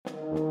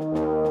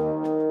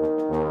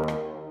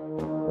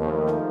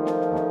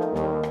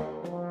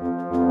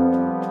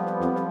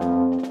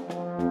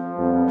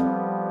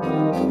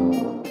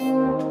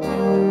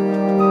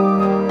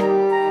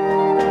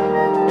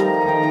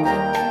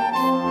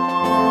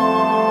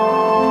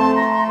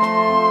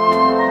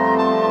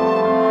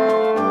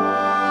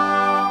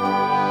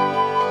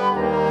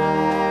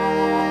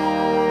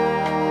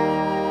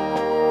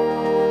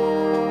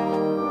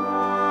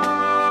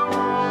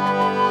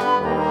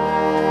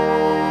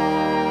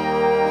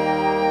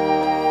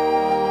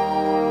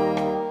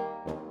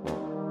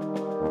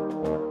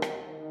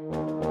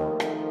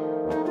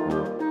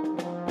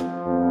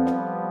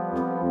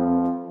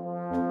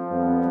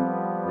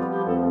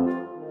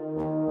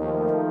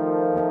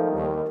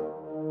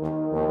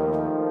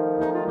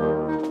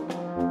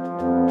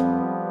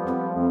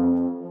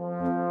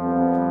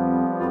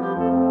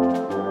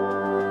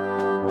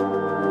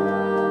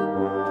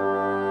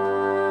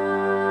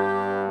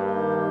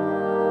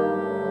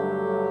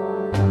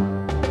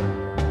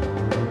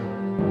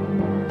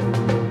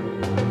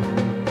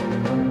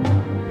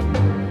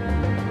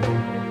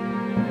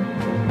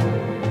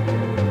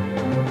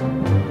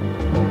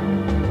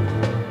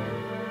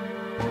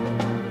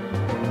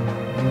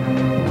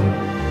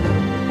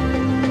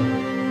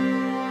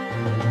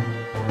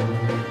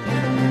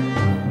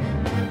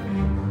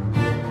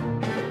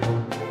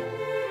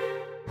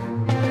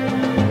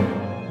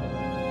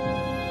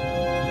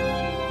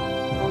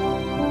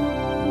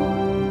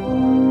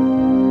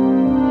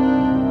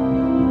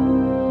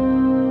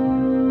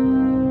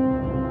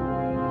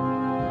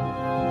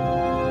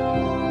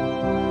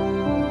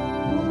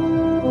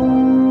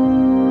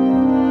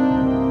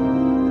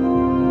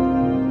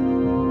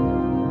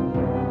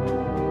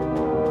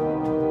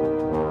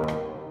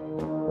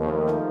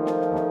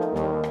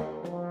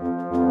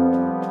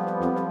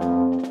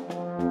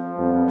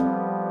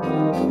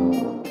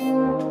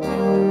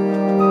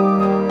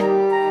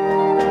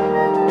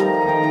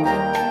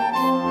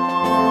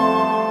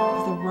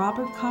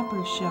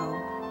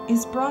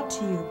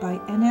by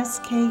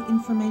NSK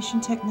Information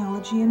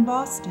Technology in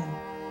Boston.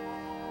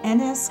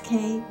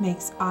 NSK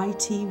makes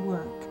IT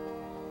work.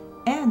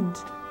 And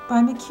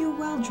by McHugh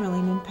Well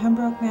Drilling in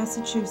Pembroke,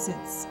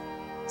 Massachusetts,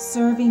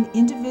 serving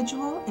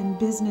individual and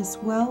business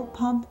well,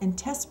 pump, and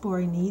test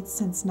boring needs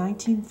since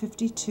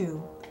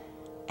 1952.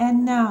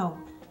 And now,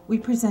 we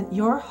present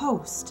your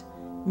host,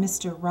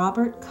 Mr.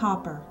 Robert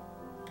Kopper.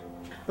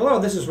 Hello,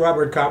 this is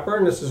Robert Kopper,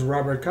 and this is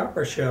Robert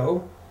Kopper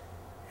Show.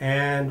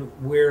 And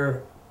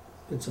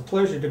it's a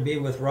pleasure to be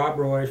with Rob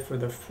Roy for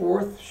the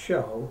fourth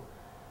show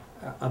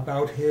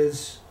about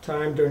his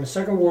time during the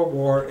Second World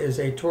War as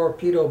a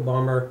torpedo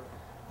bomber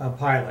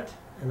pilot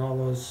and all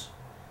those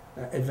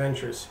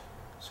adventures.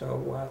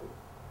 So,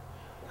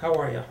 how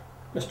are you,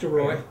 Mr.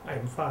 Roy?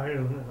 I'm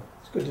fine.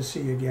 It's good to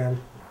see you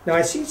again. Now,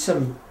 I see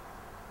some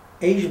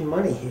Asian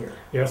money here.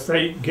 Yes,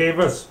 they gave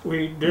us,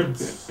 we did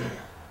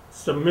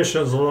some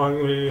missions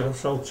along the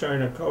South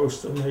China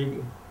coast, and they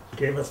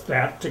gave us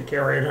that to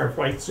carry in our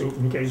flight suit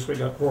in case we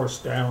got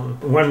forced down.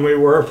 When we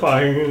were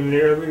flying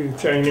near the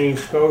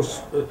Chinese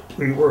coast, if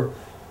we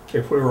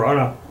were on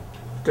a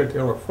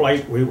particular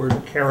flight, we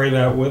would carry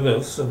that with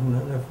us, and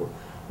then if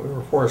we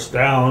were forced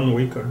down,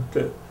 we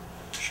could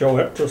show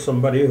it to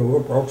somebody who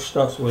approached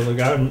us with a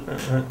gun,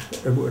 and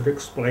it would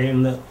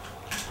explain that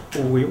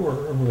who we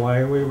were and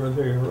why we were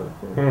there.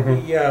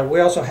 Mm-hmm. Yeah, we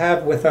also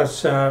have with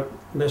us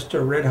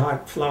Mr. Red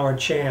Hot Flower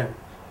Chan.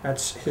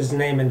 That's his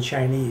name in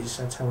Chinese.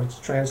 That's how it's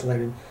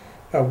translated.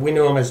 We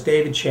know him as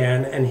David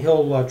Chan, and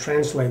he'll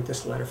translate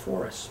this letter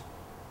for us.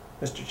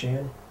 Mr.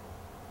 Chan.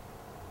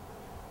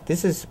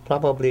 This is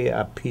probably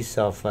a piece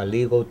of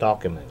legal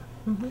document,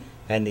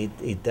 and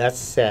it does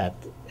set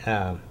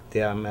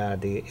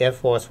the Air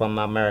Force from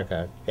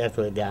America,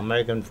 actually the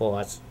American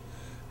force,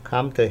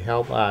 come to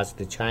help us,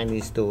 the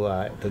Chinese,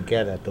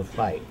 together to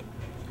fight.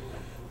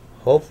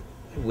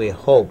 We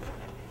hope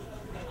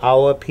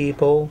our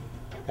people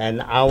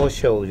and our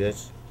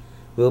soldiers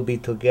will be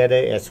together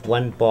as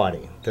one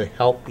body to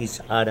help each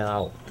other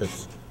out, to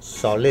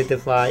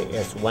solidify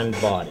as one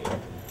body,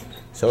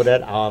 so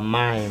that our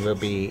mind will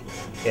be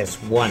as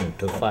one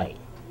to fight.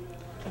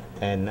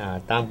 And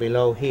down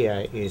below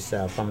here is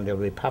from the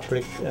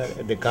Republic,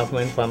 the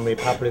government from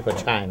Republic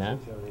of China,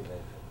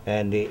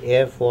 and the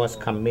Air Force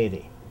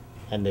Committee,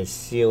 and they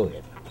seal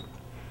it.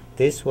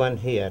 This one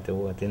here,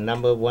 the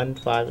number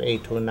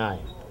 15829,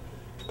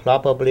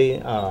 probably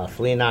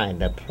 39.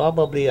 That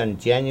probably on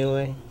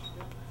January,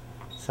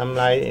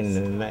 sometime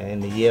in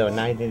the year of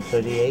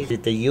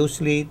 1938. They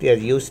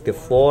use the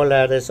four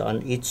letters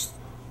on each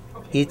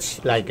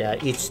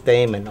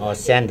statement or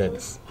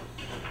sentence.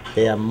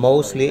 They are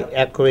mostly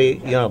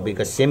accurate,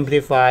 because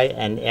simplified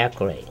and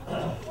accurate.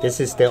 This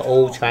is the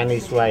old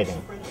Chinese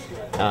writing.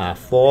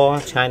 4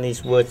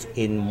 Chinese words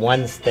in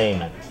one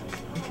statement,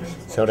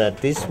 so that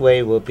this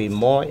way will be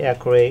more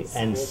accurate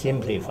and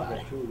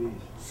simplified.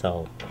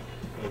 So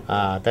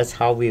that's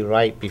how we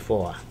write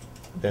before,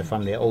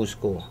 from the old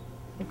school.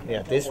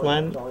 Yeah, this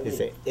one is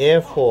the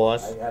Air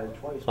Force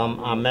from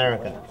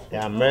America,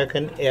 the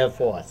American Air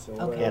Force.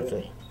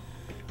 Actually,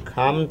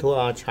 come to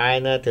our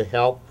China to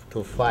help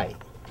to fight,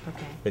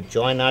 to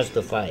join us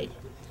to fight.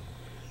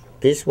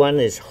 This one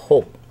is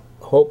hope.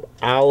 Hope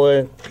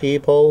our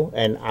people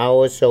and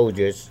our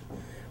soldiers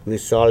will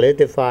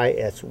solidify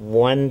as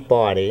one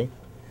body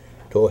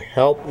to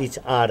help each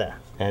other.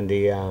 And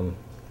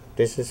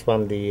this is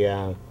from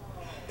the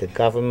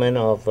government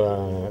of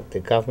the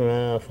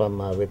governor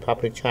from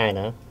Republic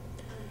China.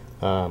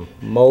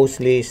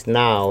 Mostly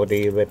now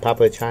the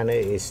Republic China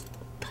is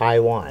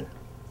Taiwan,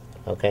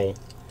 okay,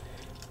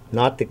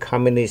 not the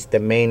communist, the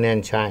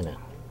mainland China.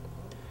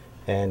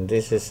 And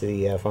this is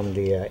the from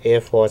the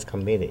Air Force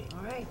Committee.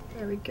 All right,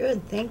 very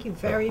good. Thank you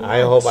very much.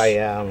 I hope I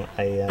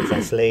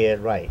translated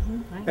it right.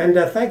 And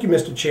thank you,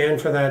 Mr. Chan,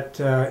 for that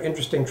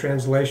interesting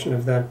translation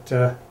of that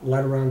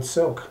letter on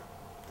silk.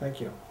 Thank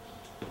you.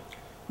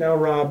 Now,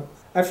 Rob,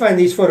 I find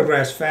these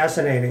photographs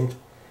fascinating.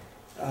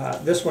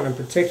 This one in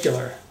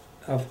particular,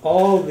 of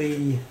all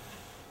the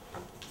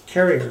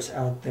carriers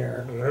out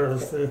there.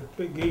 There's the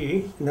Big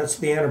E. And that's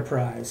the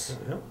Enterprise.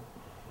 Yep.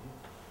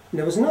 And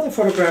there was another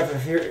photograph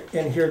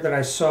in here that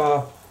I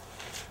saw,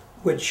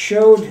 which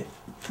showed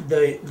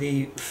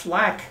the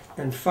flak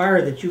and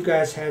fire that you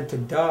guys had to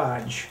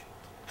dodge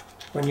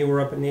when you were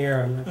up in the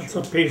air. That's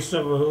a piece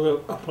of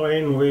a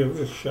plane we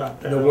was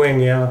shot down. The wing,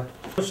 yeah.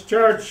 This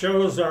chart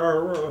shows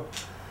our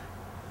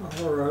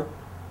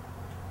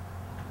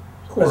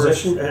course,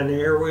 position, and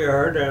here we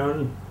are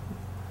down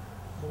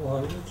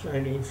along the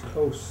Chinese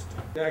coast.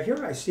 Now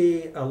here I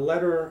see a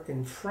letter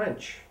in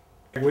French.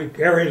 We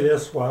carried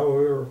this while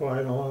we were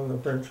flying along the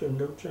French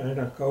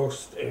Indochina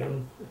coast,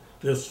 and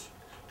this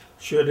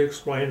should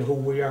explain who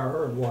we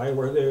are and why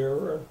we're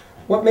there.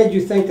 What made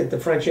you think that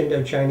the French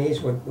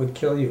Indochinese would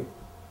kill you?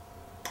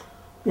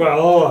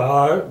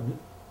 Well,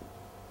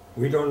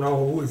 we don't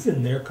know who's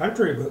in their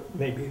country, but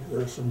maybe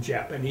there's some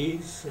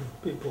Japanese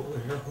people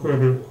there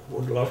who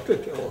would love to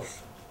kill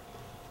us.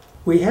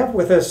 We have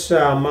with us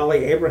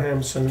Molly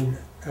Abrahamson,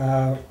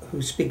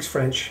 who speaks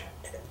French,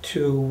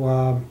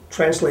 to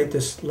translate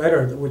this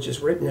letter, which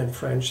is written in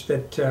French,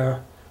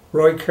 that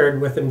Roy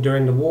carried with him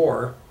during the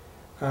war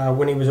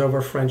when he was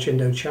over French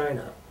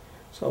Indochina.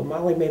 So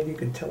Molly, maybe you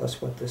could tell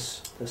us what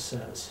this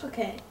says.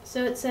 Okay,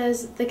 so it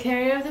says, the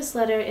carrier of this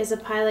letter is a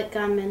pilot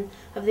gunman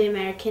of the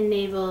American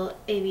Naval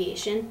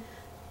Aviation.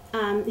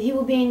 He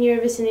will be in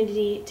your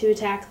vicinity to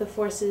attack the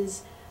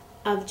forces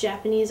of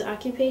Japanese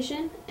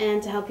occupation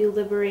and to help you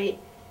liberate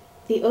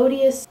the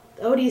odious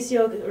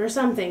yoke, or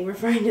something,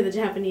 referring to the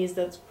Japanese,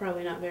 that's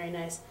probably not very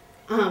nice,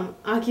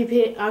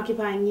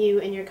 occupying you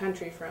and your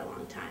country for a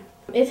long time.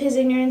 If his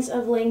ignorance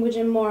of language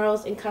and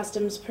morals and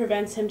customs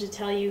prevents him to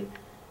tell you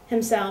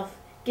himself,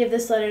 give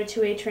this letter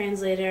to a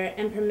translator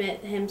and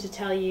permit him to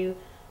tell you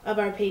of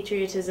our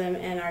patriotism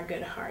and our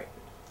good heart.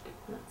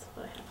 And that's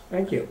what I have.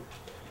 Thank you.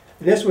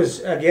 And this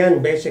was,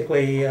 again,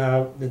 basically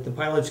that the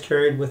pilots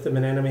carried with them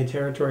in enemy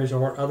territories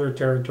or other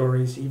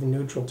territories, even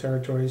neutral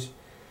territories,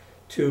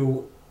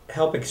 to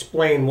help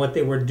explain what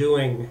they were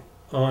doing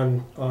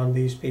on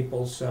these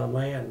people's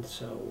land.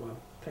 So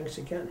thanks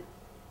again.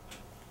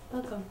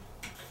 Welcome.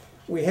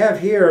 We have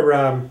here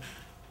a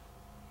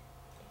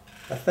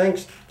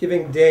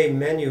Thanksgiving Day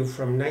menu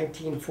from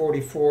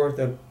 1944,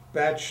 the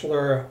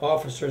Bachelor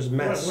Officers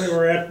Mess. We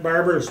were at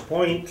Barber's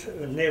Point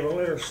Naval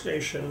Air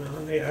Station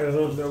on the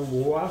island of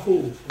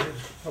Oahu,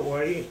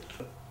 Hawaii.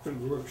 We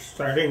were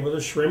starting with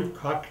a shrimp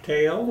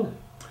cocktail,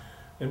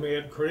 and we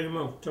had cream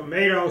of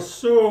tomato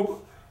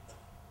soup,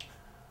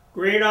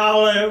 green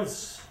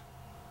olives,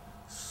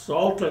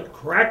 salted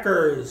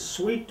crackers,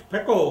 sweet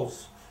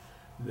pickles.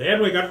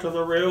 Then we got to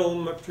the real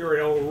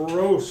material,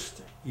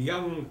 roast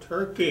young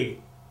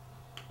turkey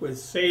with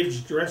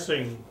sage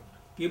dressing,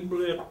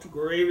 giblet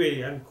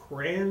gravy, and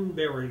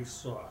cranberry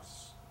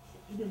sauce.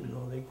 I didn't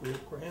know they grew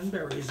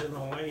cranberries in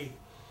Hawaii.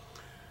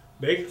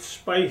 Baked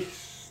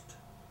spiced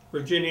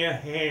Virginia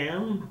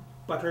ham,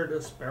 buttered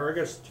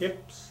asparagus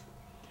tips,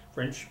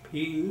 French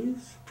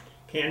peas,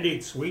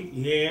 candied sweet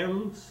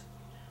yams,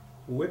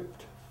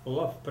 whipped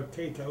fluff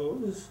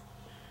potatoes.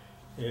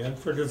 And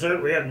for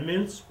dessert we had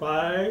mince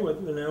pie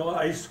with vanilla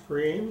ice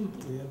cream.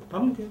 We had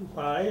pumpkin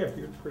pie if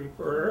you'd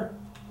prefer.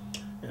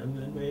 And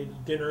then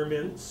made dinner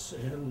mince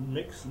and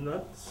mixed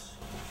nuts.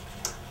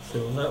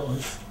 So that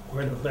was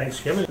quite a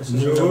Thanksgiving. This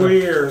is New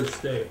Year's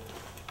Day.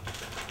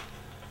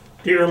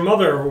 Dear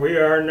Mother, we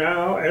are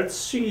now at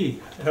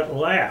sea at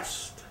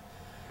last.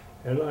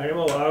 And I am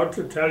allowed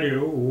to tell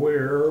you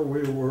where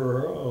we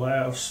were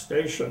last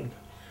stationed.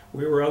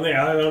 We were on the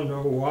island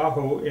of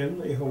Oahu in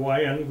the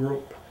Hawaiian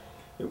group.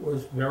 It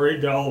was very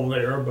dull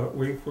there, but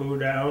we flew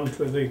down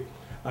to the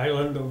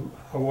island of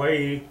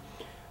Hawaii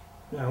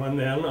now and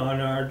then on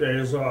our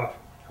days off.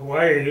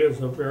 Hawaii is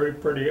a very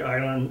pretty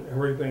island.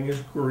 Everything is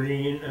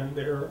green, and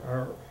there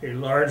are a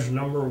large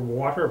number of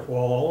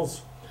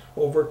waterfalls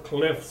over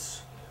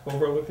cliffs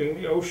overlooking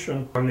the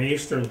ocean on the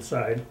eastern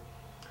side.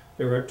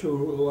 There are two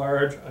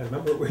large, I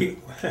remember we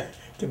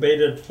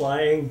debated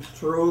flying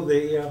through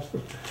the,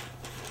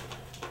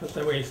 but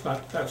then we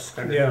thought that's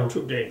kind of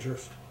too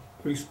dangerous.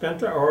 We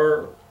spent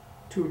our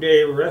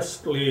 2-day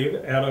rest leave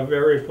at a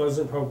very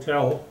pleasant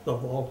hotel, the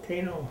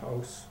Volcano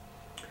House,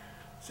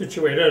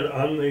 situated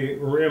on the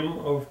rim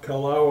of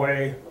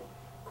Kilauea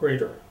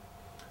crater,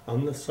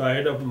 on the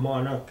side of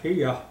Mauna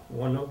Kea,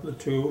 one of the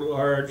two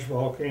large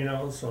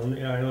volcanoes on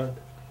the island.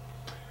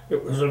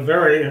 It was a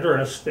very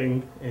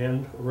interesting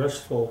and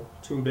restful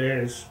 2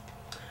 days.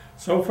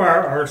 So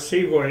far, our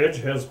sea voyage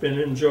has been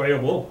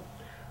enjoyable.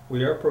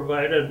 We are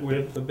provided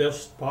with the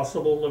best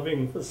possible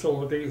living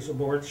facilities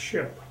aboard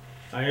ship.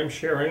 I am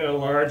sharing a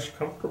large,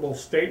 comfortable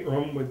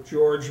stateroom with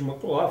George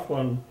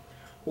McLaughlin,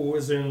 who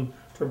was in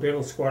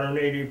Torpedo Squadron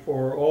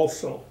 84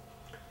 also.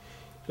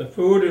 The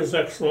food is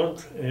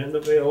excellent and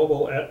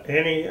available at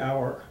any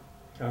hour.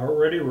 Our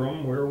ready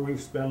room, where we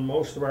spend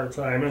most of our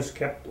time, is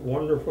kept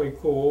wonderfully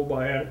cool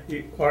by a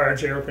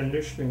large air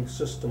conditioning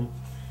system.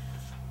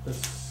 The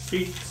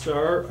seats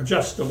are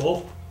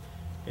adjustable,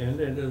 and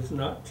it is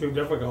not too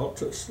difficult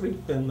to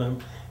sleep in them.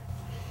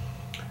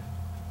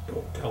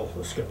 Don't tell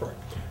the skipper.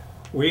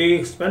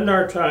 We spend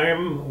our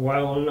time,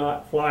 while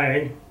not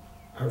flying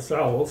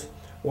ourselves,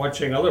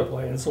 watching other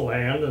planes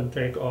land and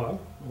take off,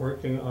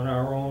 working on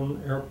our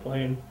own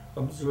airplane,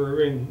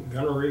 observing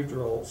gunnery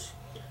drills,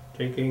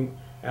 taking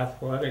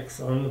athletics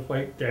on the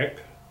flight deck,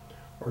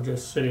 or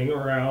just sitting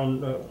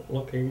around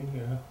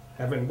looking,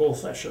 having bull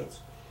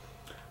sessions.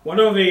 One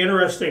of the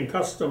interesting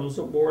customs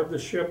aboard the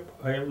ship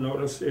I have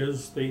noticed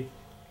is the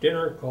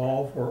dinner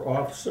call for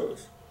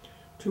officers.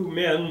 2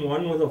 men,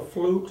 one with a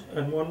flute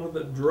and one with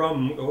a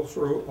drum, go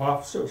through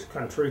officers'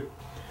 country.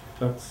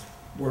 That's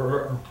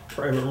where our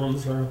private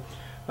rooms are.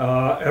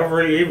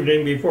 Every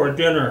evening before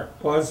dinner,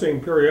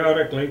 pausing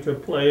periodically to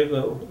play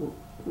the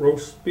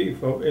roast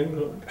beef of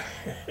England.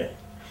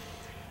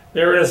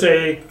 There is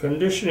a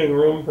conditioning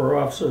room for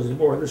officers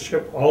aboard the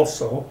ship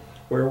also,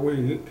 where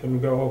we can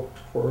go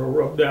for a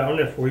rub down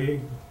if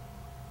we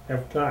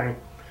have time.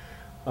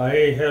 I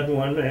had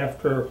one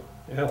after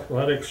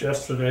athletics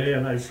yesterday,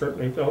 and I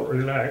certainly felt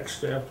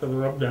relaxed after the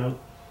rub down.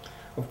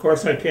 Of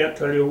course, I can't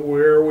tell you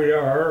where we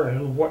are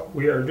and what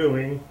we are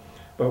doing,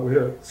 but we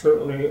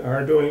certainly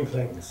are doing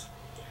things.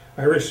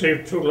 I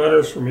received 2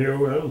 letters from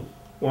you, and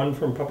one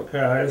from Papa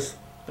Kai's,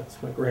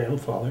 that's my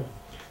grandfather,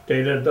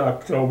 dated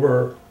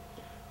October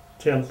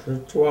 10th or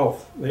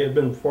 12th. They had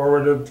been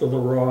forwarded to the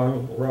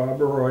wrong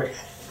Rob Roy.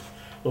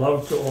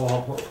 Love to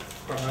all.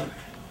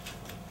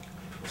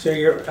 So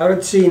you're out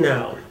at sea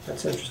now.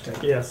 That's interesting.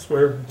 Yes,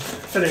 we're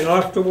heading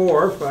off to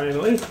war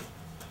finally.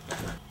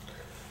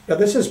 Now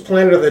this is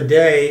Planet of the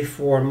Day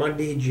for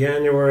Monday,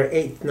 January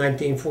 8th,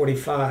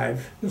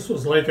 1945. This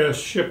was like a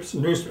ship's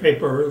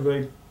newspaper.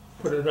 They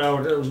put it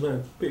out in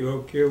the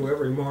BOQ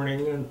every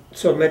morning. And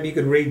So maybe you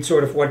could read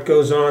sort of what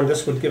goes on.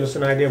 This would give us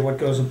an idea of what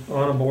goes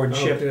on aboard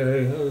ship.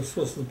 okay, this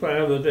was the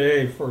Planet of the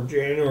Day for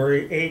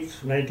January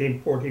 8th,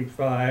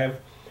 1945.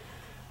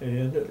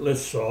 And it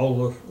lists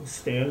all the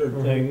standard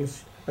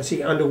things. I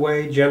see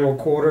underway, general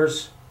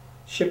quarters,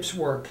 ship's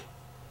work,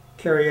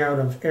 carry out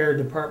of Air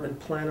Department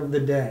Plan of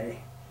the Day.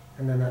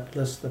 And then that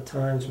lists the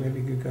times.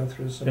 Maybe you could go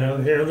through some.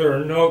 Down here there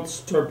are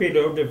notes.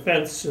 Torpedo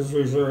defense is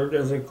reserved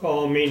as a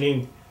call,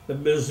 meaning the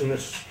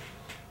business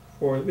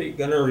for the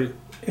gunnery,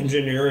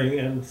 engineering,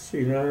 and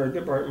sea runner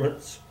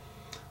departments.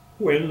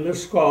 When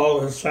this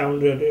call is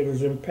sounded, it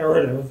is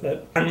imperative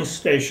that gun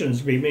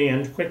stations be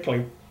manned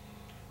quickly.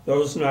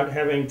 Those not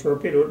having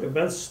torpedo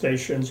defense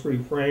stations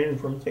refrain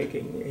from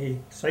taking a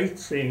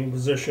sightseeing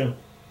position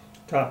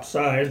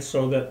topside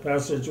so that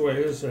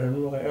passageways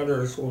and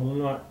ladders will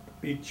not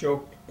be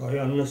choked by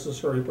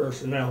unnecessary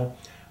personnel.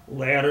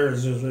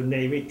 Ladders is a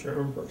Navy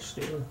term for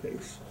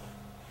staircase.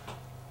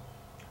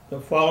 The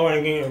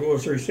following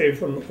was received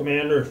from the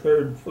Commander,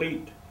 3rd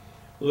Fleet.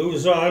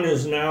 Luzon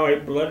is now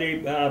a bloody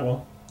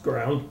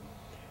battleground.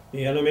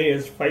 The enemy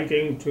is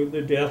fighting to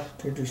the death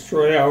to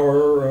destroy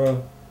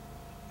our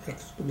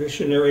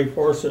expeditionary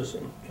forces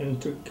and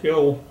to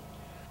kill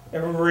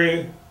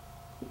every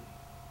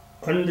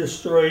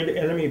undestroyed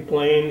enemy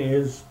plane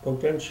is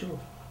potential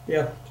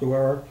death to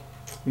our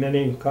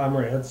many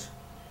comrades.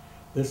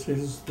 This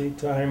is the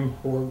time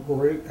for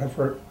great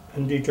effort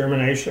and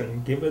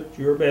determination. Give it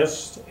your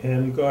best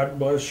and God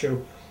bless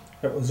you.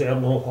 That was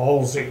Admiral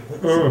Halsey.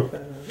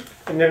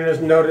 And then there's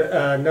a note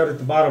at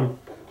the bottom.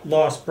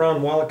 Lost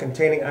brown wallet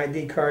containing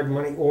ID card,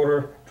 money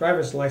order,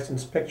 driver's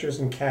license, pictures,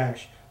 and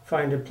cash.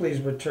 Finder, please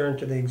return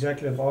to the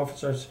executive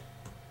officer's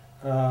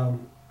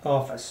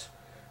office.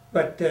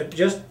 But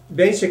just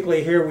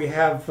basically here we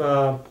have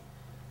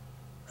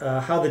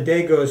how the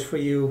day goes for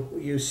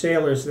you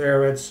sailors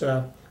there. It's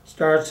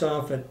starts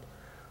off at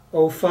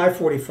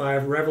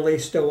 05:45, reveille,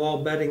 stow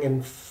all bedding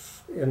in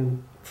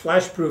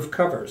flashproof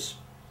covers.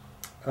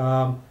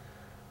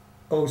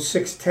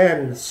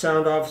 06:10,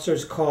 sound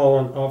officers call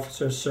on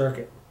officer's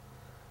circuit.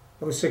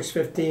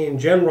 06:15,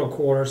 general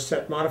quarters,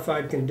 set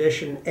modified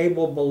condition,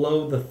 able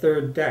below the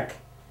 3rd deck.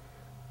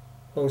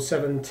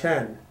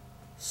 07:10,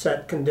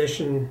 set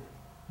condition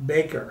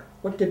Baker.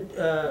 What did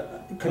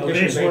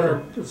condition these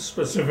Baker? were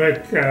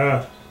specific.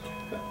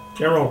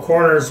 General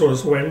quarters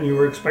was when you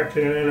were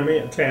expecting an enemy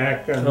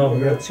attack, and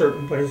we had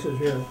certain places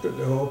you have to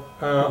go.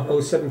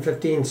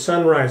 07:15,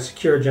 sunrise,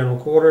 secure general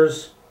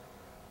quarters.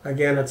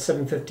 Again at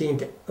 7:15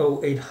 to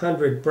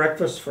 0800,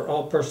 breakfast for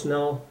all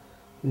personnel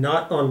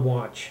not on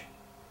watch.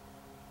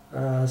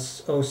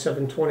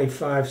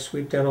 07:25,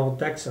 sweep down all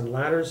decks and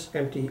ladders,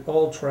 empty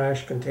all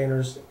trash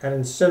containers at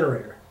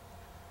incinerator.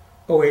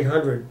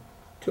 0800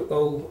 to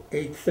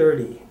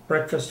 0830,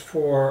 breakfast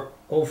for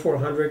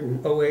 0400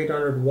 and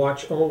 0800,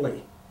 watch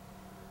only.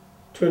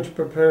 Turn to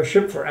prepare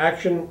ship for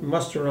action,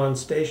 muster on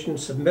station,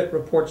 submit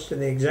reports to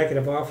the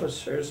executive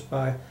officers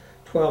by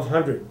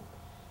 1200.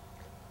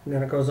 And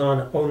then it goes on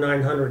at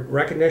 0900,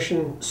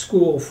 recognition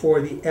school for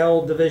the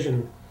L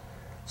Division,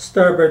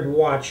 starboard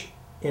watch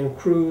in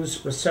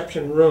crew's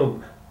reception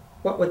room.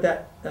 What would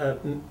that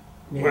mean?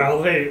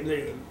 Well,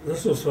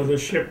 this was for the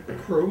ship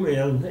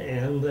crewmen,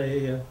 and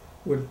they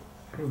would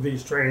do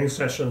these training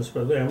sessions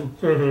for them.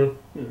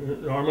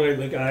 Normally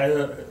the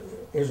guy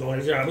his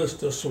only job is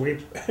to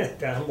sweep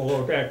down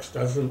below decks,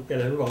 doesn't get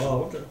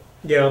involved.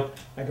 Yeah.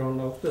 I don't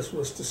know if this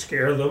was to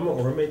scare them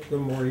or make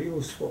them more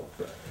useful.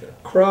 But,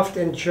 Croft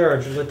in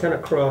charge,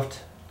 Lieutenant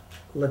Croft,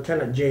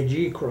 Lieutenant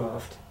J.G.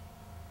 Croft,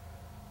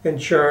 in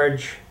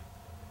charge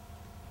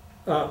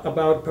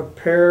about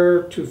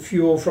prepare to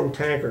fuel from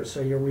tankers,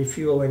 so you're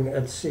refueling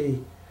at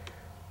sea.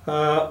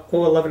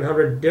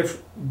 1100,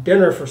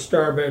 dinner for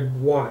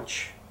starboard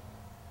watch.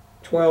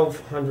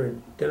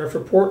 1200, dinner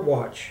for port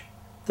watch.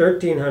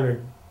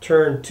 1300,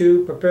 turn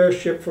 2, prepare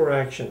ship for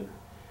action.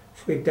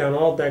 Sweep down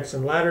all decks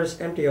and ladders,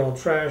 empty all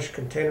trash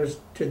containers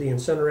to the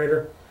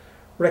incinerator.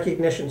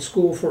 Recognition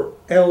school for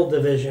L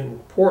Division,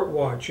 port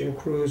watch in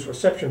crew's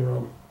reception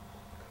room.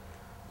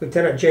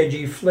 Lieutenant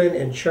J.G. Flynn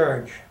in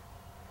charge.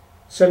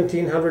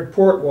 1700,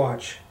 port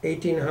watch.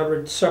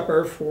 1800,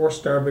 supper for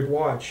starboard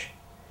watch.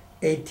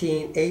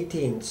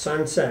 1818,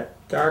 sunset,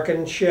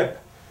 darkened ship.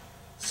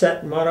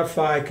 Set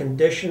modify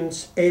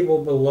conditions,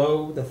 able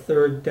below the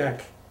 3rd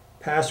deck.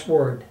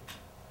 Password.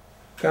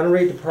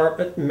 Gunnery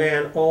department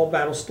man all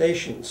battle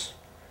stations.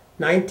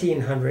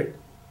 1900,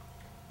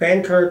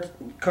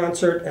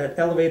 concert at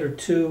Elevator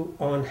 2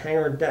 on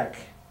Hangar Deck,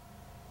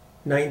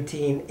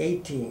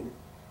 1918.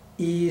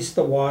 Ease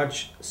the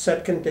watch,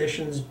 set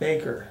conditions,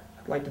 Baker.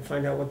 I'd like to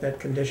find out what that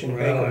condition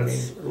Baker Well,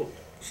 means.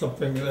 it's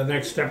something, the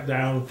next step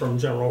down from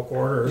general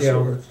quarters. Yeah.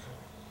 So it's-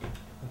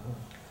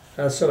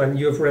 And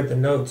you've read the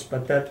notes,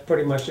 but that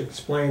pretty much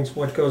explains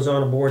what goes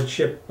on aboard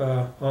ship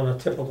on a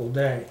typical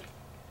day.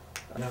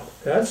 Now,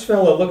 this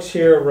fellow looks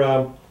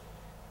here,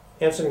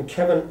 Ensign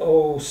Kevin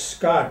O.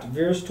 Scott,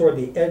 veers toward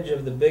the edge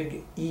of the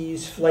Big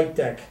E's flight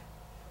deck.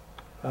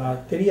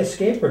 Did he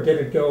escape or did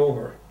it go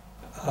over?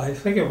 I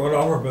think it went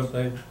over, but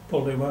they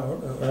pulled him out.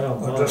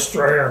 Oh, A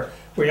destroyer.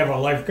 We have a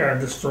lifeguard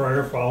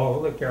destroyer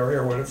follow the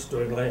carrier when it's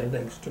doing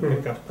landings to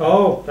pick up.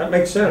 Oh, that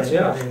makes sense,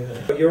 yeah.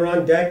 Yeah. You're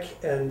on deck,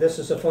 and this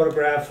is a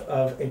photograph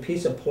of a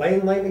piece of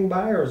plane landing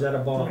by, or is that a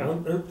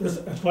bomb? This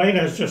plane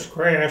has just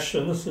crashed,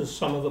 and this is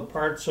some of the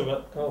parts of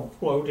it Oh,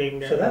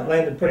 floating. so that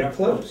landed pretty Yeah.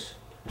 close.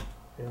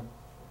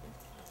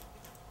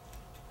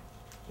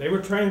 They were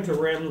trying to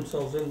ram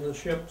themselves into the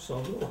ship,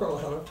 so there were a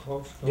lot of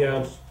close calls.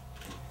 Yeah.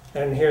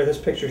 And here, this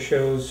picture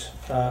shows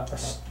a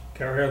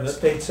Carrier that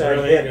stateside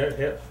really hit. got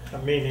hit,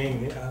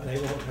 meaning they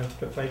won't have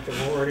to fight the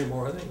war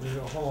anymore. They can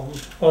go home.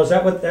 Oh, is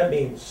that what that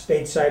means?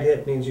 Stateside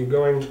hit means you're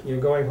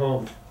going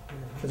home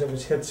because it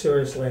was hit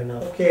seriously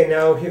enough. Okay,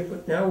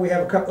 now we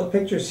have a couple of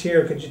pictures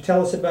here. Could you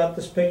tell us about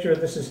this picture? Is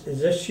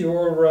this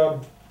your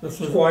This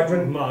is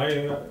Squadron?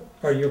 my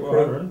or your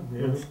squadron,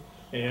 crew? yes.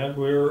 And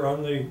we're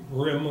on the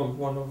rim of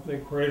one of the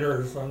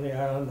craters on the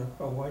island of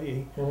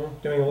Hawaii.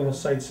 Doing a little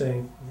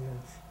sightseeing.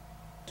 Yes.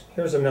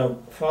 Here's a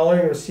note.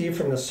 Following received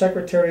from the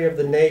Secretary of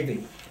the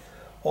Navy.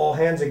 All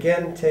hands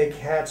again take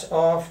hats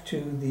off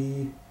to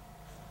the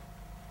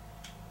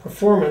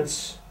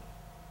performance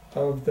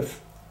of the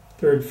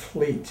Third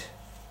Fleet.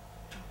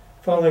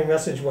 Following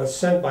message was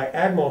sent by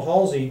Admiral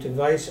Halsey to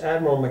Vice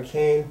Admiral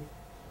McCain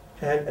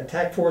and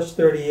Attack Force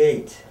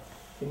 38.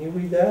 Can you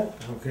read that?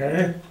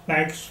 Okay,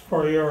 thanks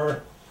for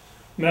your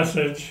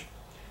message.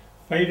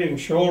 Fighting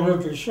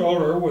shoulder to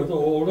shoulder with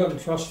old and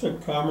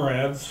trusted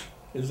comrades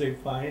is a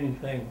fine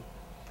thing.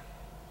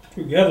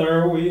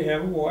 Together we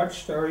have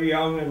watched our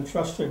young and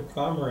trusted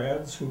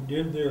comrades who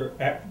did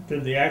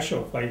the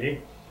actual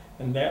fighting,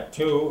 and that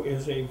too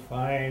is a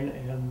fine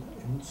and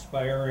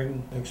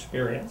inspiring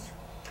experience.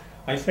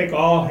 I think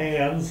all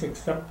hands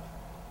except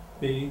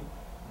the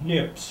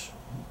NIPS,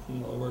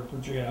 in other words the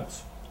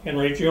Japs, can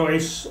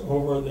rejoice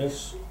over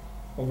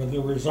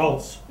the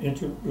results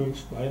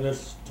introduced by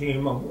this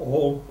team of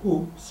old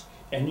hoops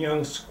and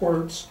young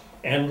squirts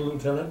and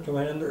lieutenant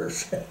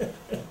commanders.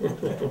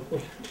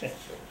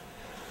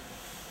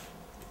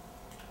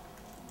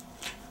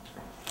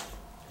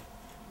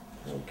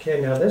 Okay,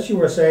 now this you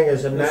were saying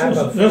is a map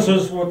of... This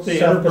is what the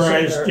South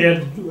Enterprise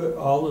Pacific- did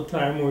all the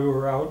time we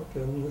were out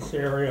in this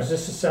area. Is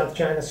this the South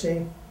China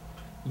Sea?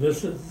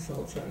 This is the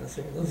South China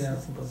Sea. This Yeah.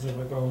 is the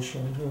Pacific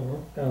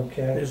Ocean.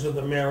 Okay. These are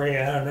the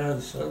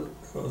Marianas.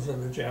 Those are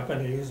the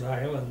Japanese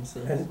islands.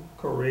 And-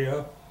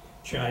 Korea,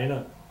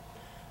 China,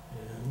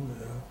 and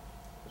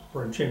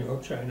branching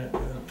out China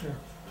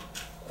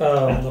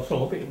and the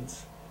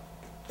Philippines.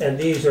 And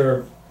these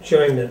are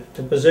showing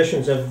the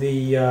positions of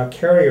the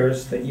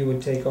carriers that you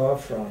would take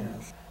off from.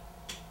 Yes.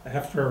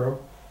 After,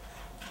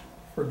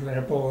 for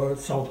example, a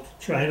South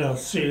China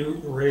Sea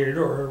raid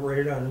or a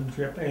raid on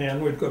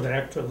Japan, we'd go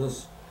back to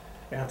this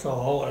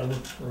atoll and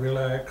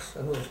relax,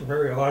 and it was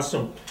very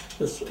awesome.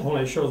 This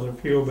only shows a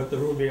few, but there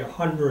will be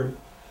 100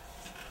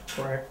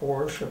 crack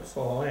warships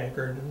all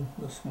anchored in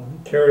this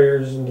one.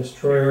 Carriers and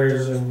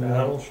destroyers and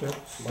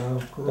battleships,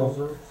 wow,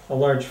 cruisers, a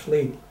large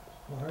fleet.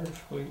 large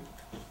fleet.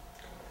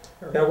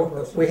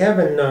 Now we have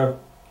in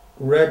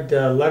red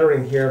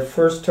lettering here,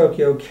 1st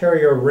Tokyo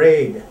Carrier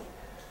Raid,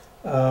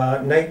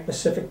 Night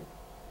Pacific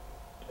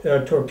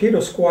Torpedo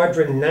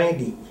Squadron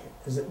 90.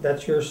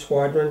 That's your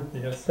squadron?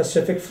 Yes.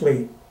 Pacific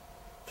Fleet.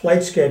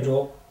 Flight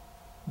schedule,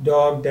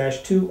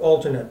 Dog-2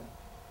 alternate,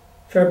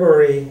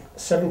 February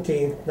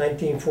 17th,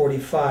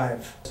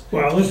 1945.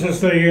 Well, this is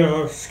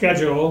the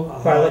schedule.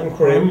 Pilot and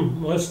crew.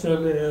 I'm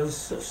listed as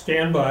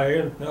standby.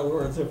 In other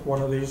words, if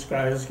one of these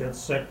guys gets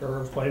sick or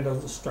his plane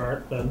doesn't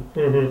start, then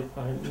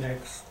I'm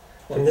next.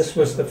 And this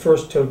was the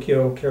 1st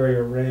Tokyo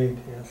Carrier Raid.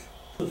 Yes.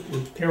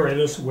 We carry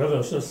this with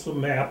us. This is a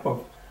map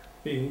of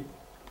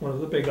one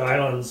of the big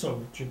islands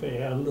of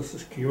Japan. This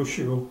is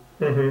Kyushu.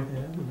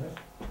 And,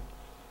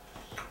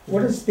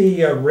 What does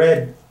the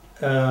red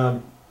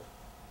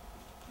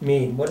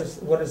mean? What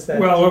is that?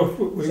 well, if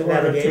we It's a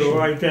wanted navigation.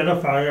 to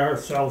identify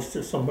ourselves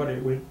to somebody,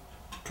 we'd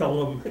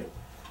tell them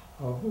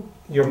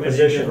Your how many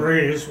position.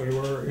 degrees we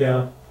were.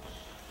 Yeah.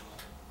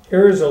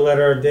 Here is a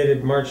letter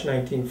dated March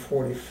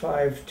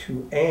 1945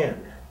 to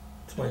Anne.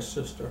 It's my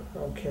sister.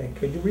 Okay,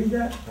 could you read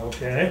that?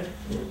 Okay.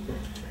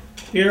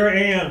 Dear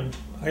Anne,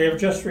 I have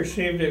just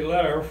received a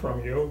letter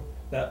from you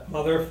that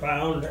Mother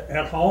found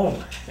at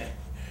home.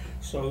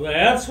 So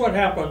that's what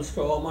happens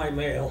to all my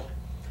mail.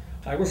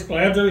 I was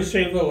glad to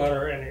receive the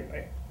letter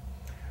anyway.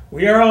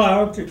 We are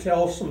allowed to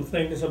tell some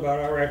things about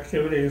our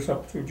activities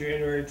up to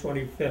January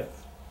 25th.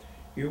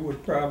 You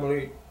would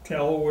probably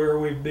tell where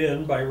we've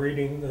been by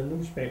reading the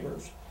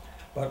newspapers,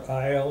 but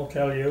I'll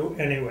tell you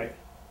anyway.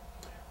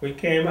 We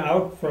came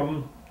out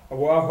from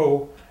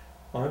Oahu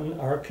on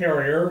our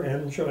carrier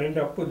and joined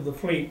up with the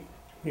fleet.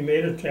 We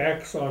made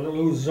attacks on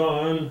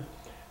Luzon,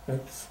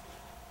 that's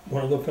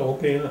one of the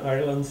Philippine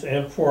islands,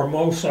 and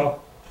Formosa.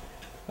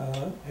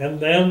 And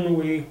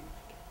then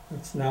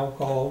it's now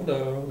called,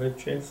 they've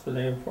changed the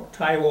name for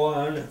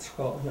Taiwan, it's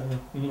called,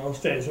 in those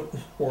days it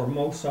was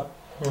Formosa.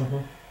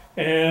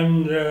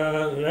 And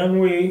then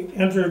we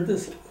entered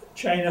this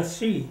China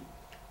Sea,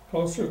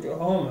 closer to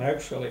home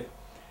actually.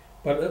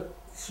 But it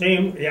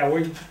seemed,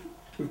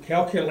 we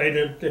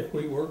calculated if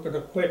we were going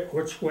to quit,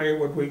 which way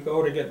would we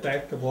go to get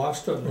back to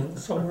Boston? And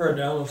somewhere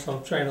down the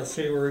South China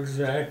Sea, we're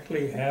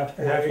exactly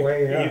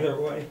halfway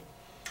either way.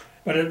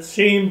 But it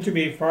seemed to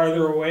be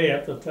farther away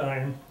at the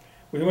time.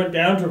 We went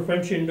down to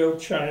French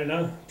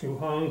Indochina, to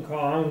Hong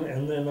Kong,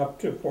 and then up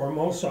to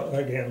Formosa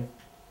again.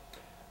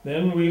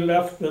 Then we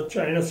left the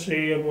China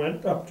Sea and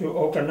went up to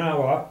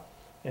Okinawa,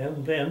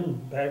 and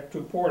then back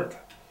to port.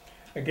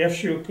 I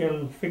guess you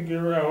can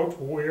figure out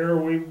where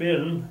we've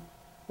been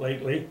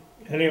lately.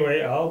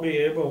 Anyway, I'll be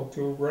able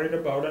to write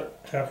about it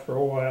after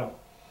a while.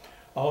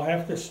 I'll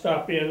have to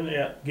stop in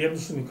at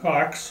Gibbs and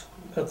Cox.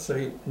 That's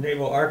a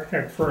naval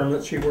architect firm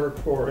that she worked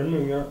for in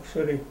New York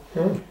City.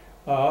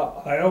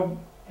 I'll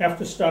have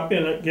to stop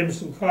in at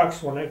Gibbs and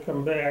Cox when I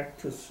come back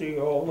to see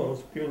all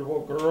those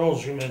beautiful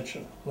girls you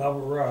mentioned. Love,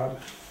 Rob.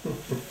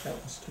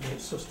 That was to my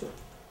sister.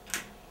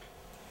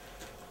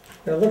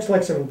 Now, it looks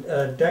like some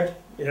deck.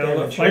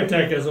 The flight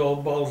deck is all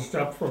bulged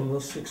up from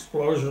this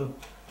explosion.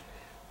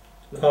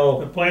 Oh.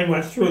 The plane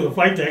went through the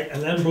flight deck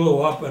and then blew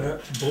up, and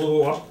it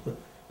blew up.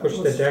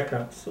 Pushed the deck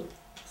up.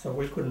 So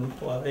we couldn't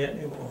fly it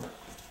anymore.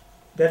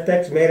 That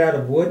deck's made out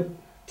of wood?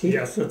 Teak?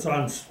 Yes, it's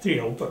on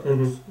steel, but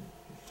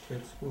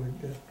it's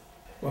wood.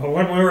 Well,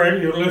 when we were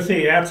at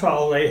Ulysses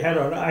Atoll, they had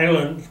an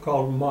island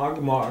called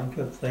Mogmog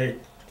that they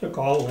took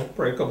all the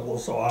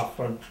breakables off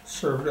and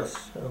served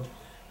us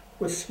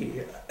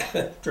whiskey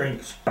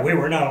drinks. We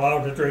were not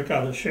allowed to drink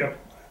on the ship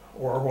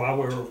or while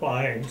we were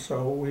flying,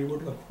 so we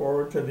would look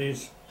forward to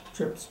these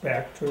trips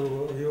back to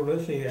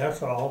Ulysses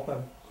Atoll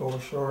and go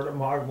ashore to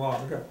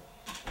Mogmog and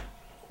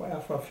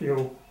quaff a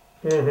few.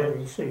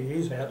 You see,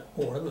 he's had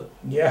more than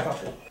a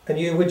couple. And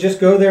you would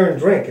just go there and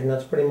drink, and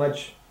that's pretty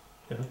much.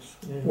 Yes.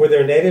 Were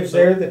there natives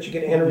there that you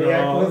could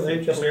interact with? They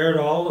just cleared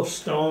all the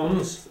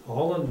stones,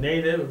 all the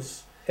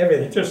natives.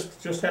 Everything.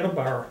 Just had a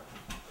bar.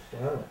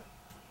 Wow.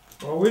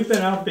 Well, we've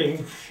been out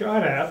being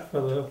shot at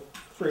for the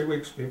 3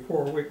 weeks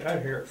before we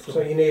got here.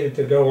 So you needed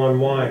to go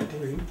unwind.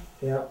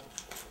 Yeah.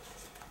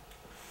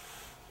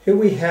 Here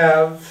we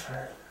have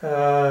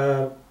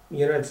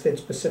United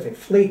States Pacific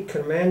Fleet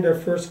Commander,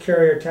 1st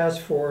Carrier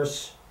Task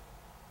Force,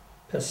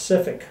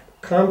 Pacific,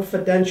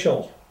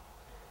 confidential.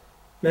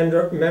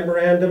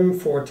 Memorandum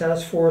for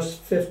Task Force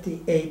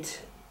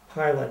 58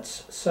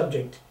 pilots.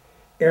 Subject,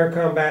 air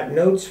combat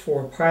notes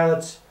for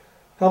pilots,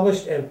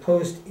 published and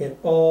posted in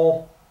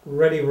all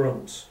ready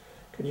rooms.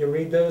 Could you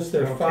read those?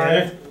 There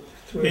are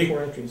 3 or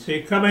 4 entries.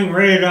 The coming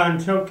raid on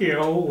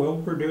Tokyo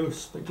will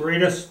produce the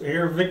greatest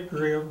air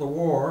victory of the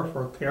war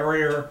for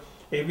carrier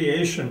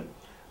aviation,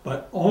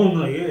 but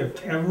only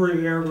if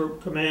every air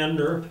group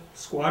commander,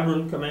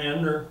 squadron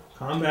commander,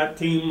 combat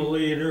team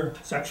leader,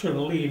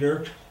 section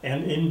leader,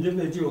 and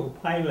individual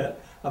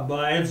pilot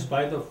abides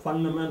by the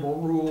fundamental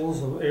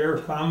rules of air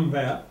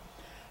combat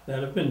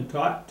that have been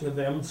taught to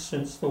them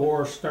since the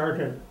war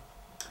started.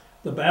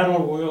 The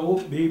battle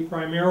will be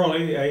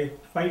primarily a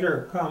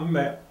fighter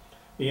combat.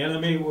 The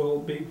enemy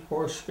will be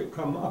forced to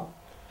come up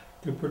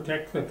to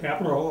protect the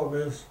capital of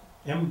his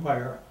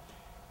empire.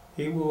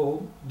 He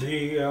will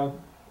be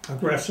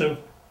aggressive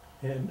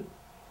and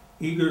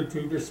eager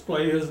to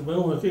display his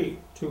ability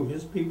to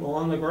his people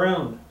on the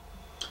ground.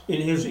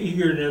 In his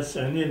eagerness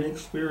and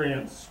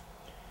inexperience,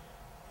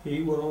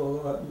 he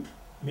will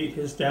meet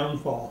his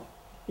downfall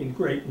in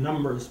great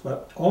numbers,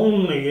 but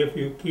only if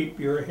you keep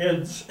your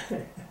heads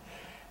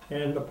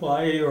and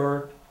apply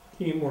your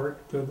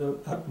teamwork to the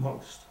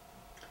utmost.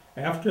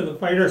 After the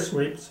fighter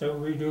sweeps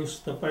have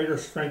reduced the fighter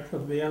strength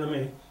of the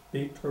enemy,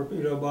 the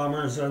torpedo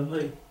bombers and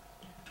the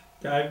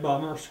dive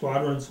bomber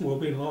squadrons will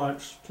be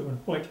launched to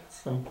inflict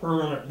some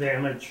permanent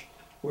damage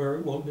where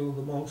it will do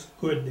the most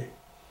good.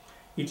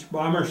 Each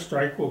bomber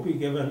strike will be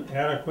given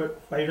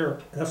adequate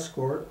fighter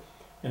escort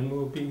and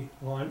will be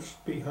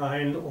launched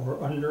behind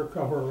or under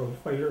cover of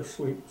fighter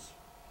sweeps.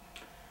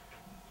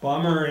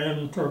 Bomber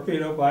and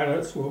torpedo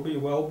pilots will be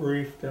well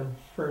briefed and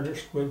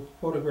furnished with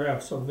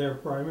photographs of their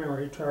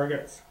primary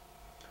targets.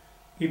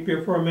 Keep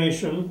your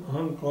formation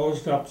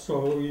unclosed up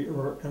so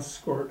your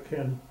escort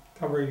can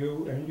cover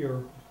you and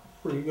your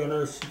free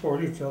gunners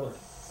support each other.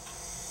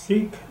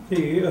 Seek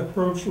the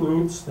approach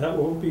routes that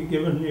will be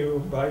given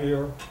you by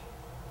your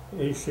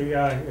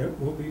ACI. It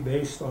will be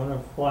based on a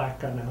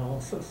flak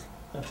analysis.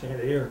 That's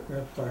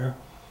anti-aircraft fire.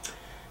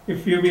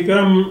 If you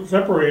become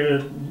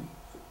separated,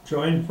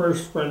 join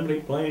first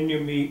friendly plane you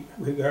meet,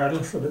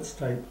 regardless of its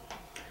type.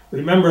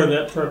 Remember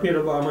that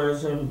torpedo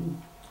bombers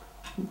and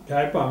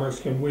Dive bombers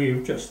can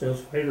weave just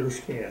as fighters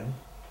can.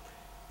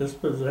 This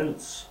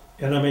prevents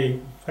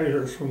enemy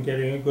fighters from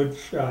getting a good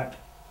shot.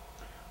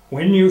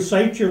 When you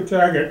sight your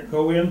target,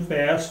 go in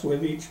fast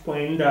with each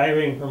plane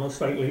diving from a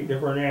slightly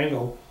different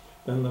angle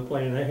than the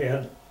plane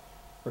ahead.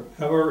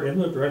 Recover in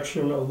the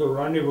direction of the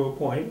rendezvous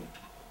point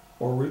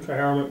or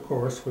retirement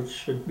course, which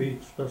should be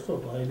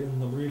specified in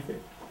the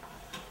briefing.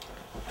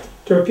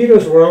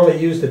 Torpedoes were only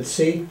used at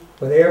sea.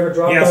 Were they ever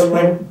dropped Yes, on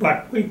land?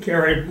 but we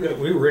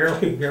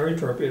rarely carried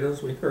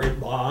torpedoes. We carried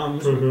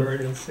bombs, we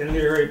carried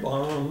incendiary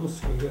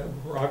bombs, we had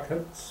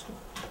rockets.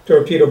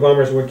 Torpedo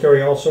bombers would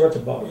carry all sorts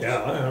of bombs.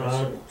 Yeah, and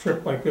on a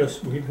trip like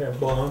this, we'd have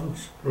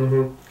bombs.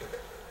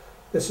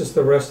 This is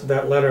the rest of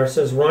that letter. It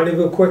says,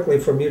 rendezvous quickly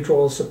for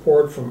mutual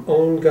support from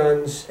own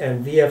guns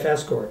and VF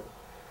escort.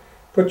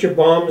 Put your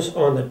bombs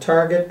on the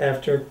target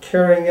after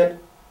carrying it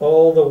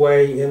all the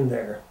way in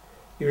there.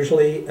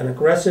 Usually an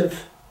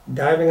aggressive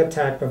diving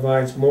attack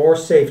provides more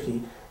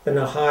safety than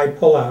a high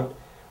pullout,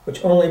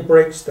 which only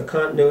breaks the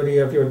continuity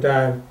of your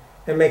dive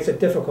and makes it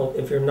difficult,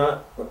 if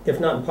not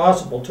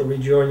impossible, to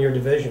rejoin your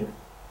division.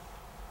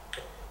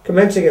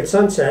 Commencing at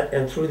sunset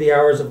and through the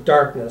hours of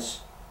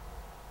darkness,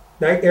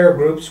 night air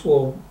groups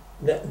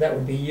that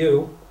would be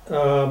you,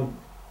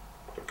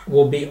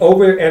 will be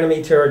over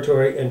enemy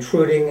territory,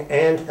 intruding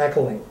and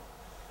heckling.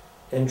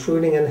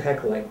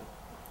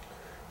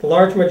 The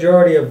large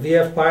majority of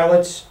VF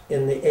pilots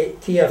in the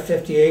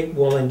TF-58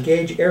 will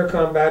engage air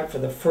combat for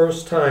the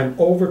first time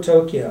over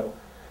Tokyo.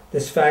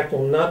 This fact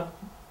will not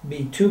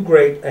be too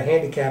great a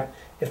handicap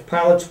if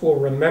pilots will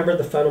remember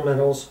the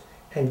fundamentals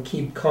and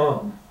keep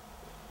calm.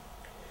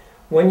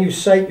 When you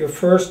sight your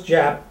first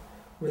Jap,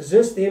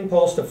 resist the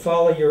impulse to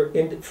follow your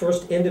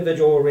first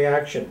individual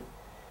reaction.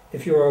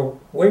 If you're a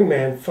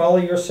wingman, follow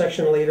your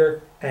section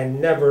leader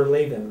and never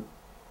leave him.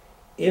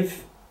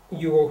 If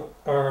you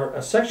are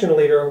a section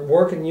leader,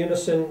 work in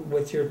unison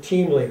with your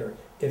team leader.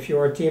 If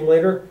you're a team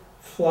leader,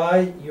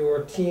 fly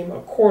your team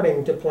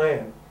according to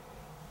plan.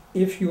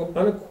 If you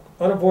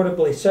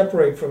unavoidably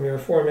separate from your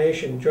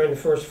formation, join the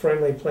first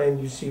friendly plane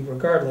you see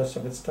regardless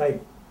of its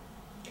type.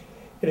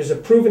 It is a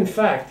proven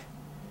fact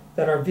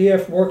that our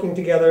VF working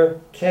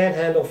together can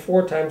handle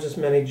 4 times as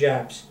many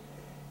Japs.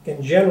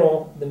 In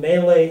general, in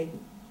melee,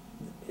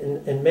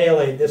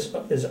 this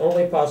is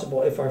only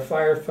possible if our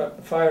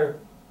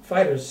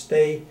fighters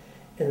stay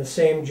in the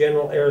same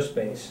general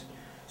airspace.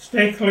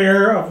 Stay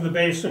clear of the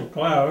base of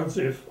clouds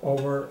if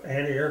over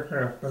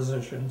anti-aircraft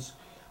positions.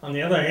 On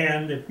the other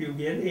hand, if you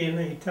get in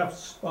a tough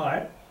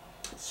spot,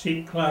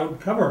 seek cloud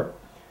cover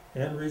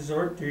and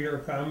resort to your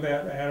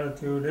combat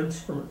attitude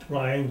instrument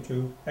flying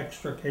to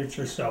extricate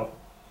yourself.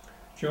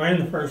 Join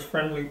the first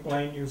friendly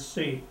plane you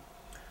see.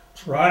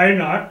 Try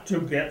not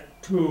to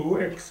get too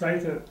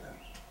excited.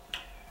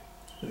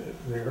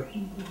 They're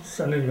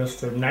sending this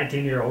to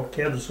 19-year-old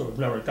kids who have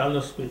never done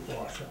this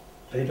before, so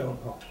they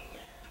don't know.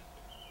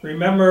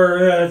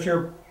 Remember that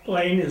your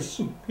plane is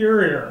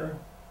superior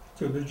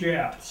to the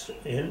Japs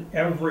in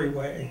every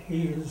way.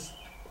 He's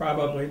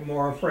probably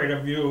more afraid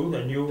of you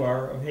than you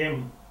are of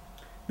him.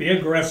 Be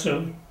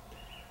aggressive,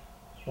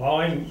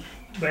 falling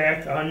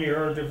back on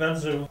your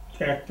defensive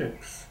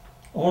tactics,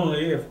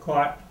 only if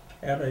caught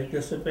at a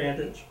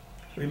disadvantage.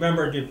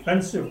 Remember,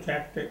 defensive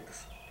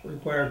tactics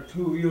require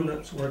 2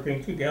 units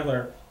working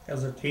together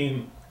as a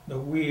team. The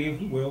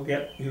weave will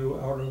get you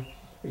out of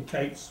a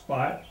tight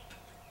spot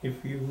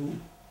if you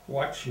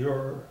watch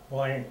your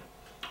flying.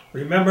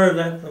 Remember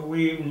that the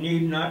weave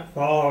need not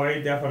follow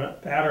a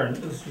definite pattern.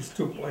 This is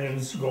 2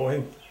 planes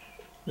going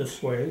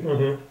this way.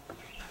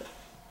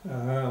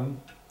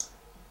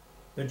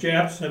 The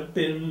Japs have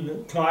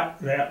been taught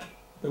that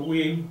the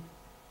weave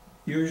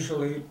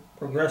usually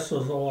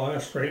progresses along a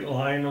straight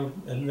line of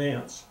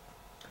advance.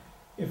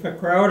 If a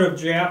crowd of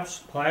Japs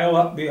pile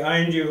up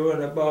behind you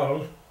and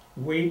above,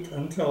 wait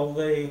until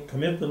they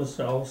commit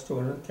themselves to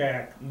an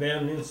attack.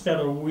 Then, instead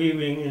of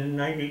weaving in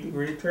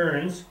 90-degree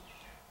turns,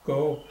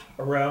 go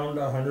around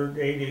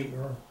 180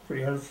 or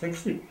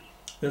 360.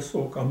 This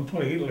will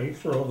completely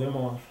throw them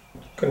off.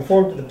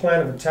 Conform to the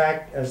plan of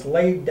attack as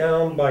laid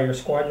down by your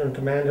squadron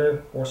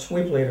commander or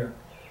sweep leader.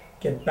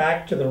 Get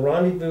back to the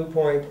rendezvous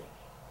point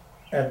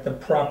at the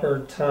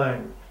proper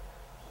time.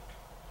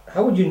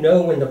 How would you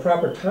know when the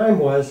proper time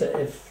was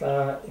if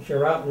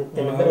you're out in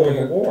the middle of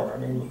a war? I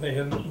mean, they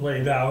had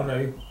laid out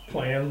a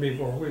plan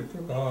before we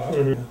took off.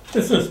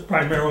 This is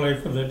primarily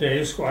for the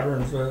day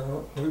squadrons.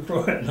 We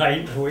flew at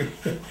night. We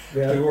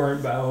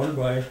weren't bound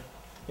by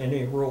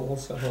any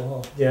rules at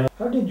all. Yeah.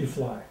 How did you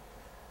fly?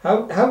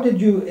 How did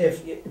you,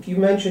 if you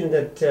mentioned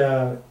that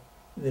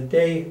the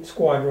day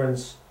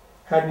squadrons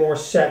had more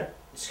set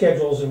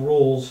schedules and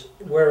rules,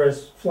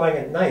 whereas flying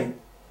at night,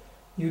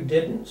 you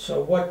didn't.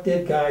 So what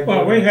did guide you?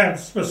 Well, we had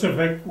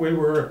specific, we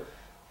were,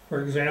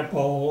 for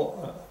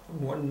example,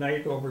 one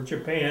night over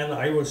Japan,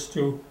 I was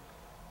to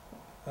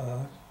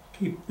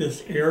keep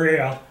this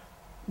area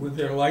with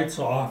their lights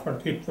off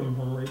and keep them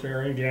from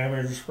repairing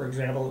damage. For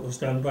example, it was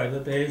done by the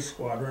day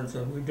squadrons,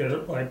 and we did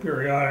it by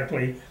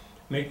periodically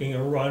making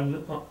a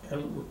run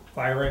and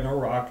firing a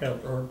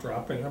rocket or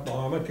dropping a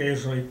bomb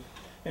occasionally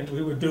And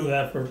we would do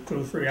that for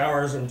 2 or 3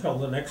 hours until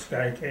the next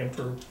guy came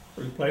to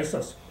replace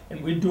us.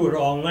 And we'd do it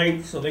all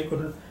night so they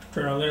couldn't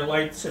turn on their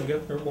lights and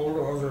get their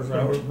bulldozers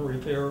out and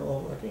repair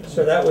all that.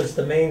 So that was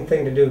the main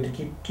thing to do,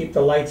 to keep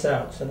the lights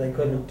out so they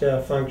couldn't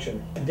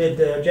function. Did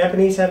the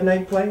Japanese have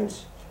night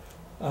planes?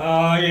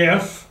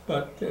 Yes,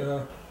 but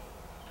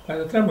by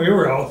the time we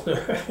were out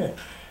there,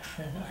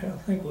 I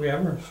don't think we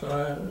ever saw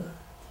a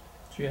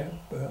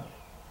Jap.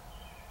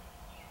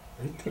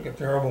 They took a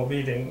terrible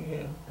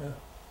beating, and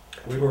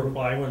we were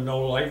flying with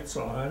no lights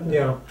on.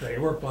 Yeah. They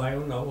were flying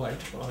with no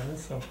lights on,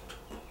 so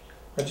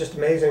That's just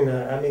amazing.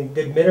 I mean,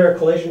 did mid-air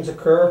collisions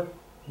occur?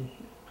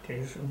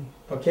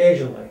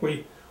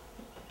 Occasionally.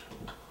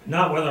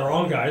 Not with our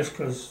own guys,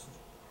 because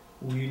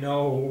we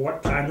know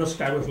what time this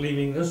guy was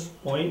leaving this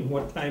point and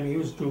what time he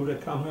was due to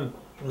come and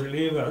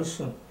relieve us.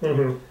 And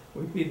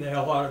we'd be the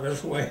hell out of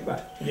his way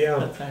by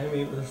the time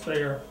he was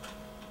there.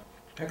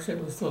 Actually,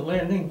 it was the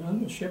landing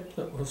on the ship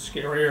that was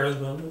scarier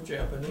than the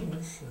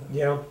Japanese.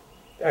 Yeah.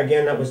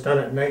 Again, that was done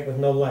at night with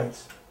no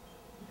lights.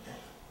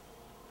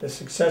 The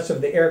success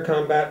of the air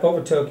combat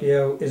over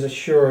Tokyo is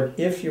assured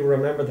if you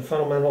remember the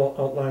fundamental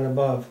outline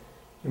above.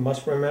 You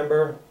must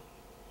remember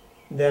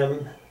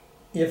them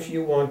if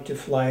you want to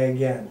fly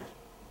again.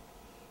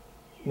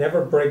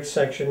 Never let the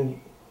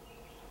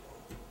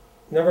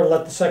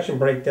section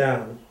break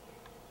down.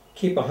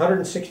 Keep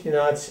 160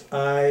 knots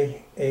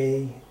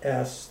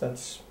IAS,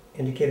 that's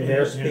indicated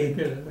airspeed.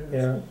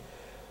 Yeah.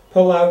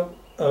 Pull out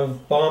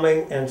of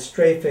bombing and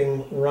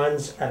strafing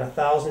runs at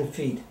 1,000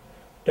 feet.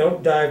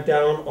 Don't dive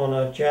down on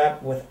a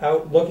Jap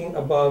without looking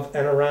above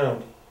and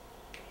around.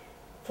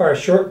 Fire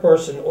short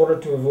bursts in order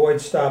to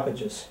avoid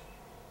stoppages.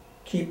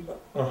 Keep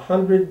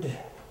 100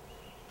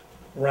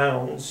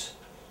 rounds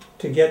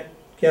to get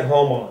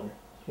home on.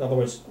 In other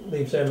words,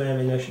 leave some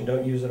ammunition,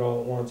 don't use it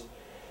all at once.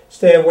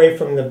 Stay away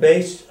from the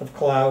base of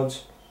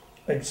clouds,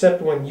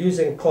 except when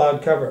using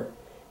cloud cover.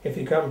 If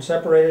you become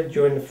separated,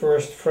 join the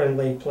first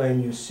friendly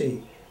plane you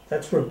see.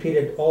 That's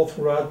repeated all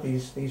throughout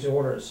these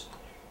orders.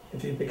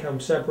 If you become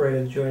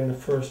separated, join the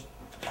first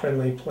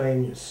friendly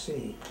plane you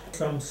see.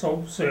 Some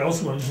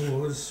salesman who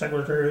was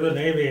Secretary of the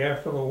Navy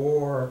after the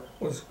war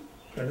was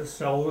going to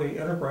sell the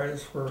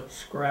Enterprise for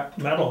scrap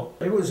metal.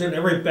 It was in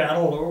every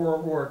battle of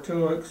World War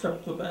II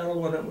except the battle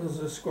when it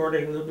was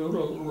escorting the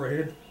Doodle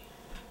raid.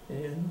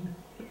 And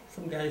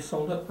some guy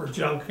sold it for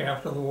junk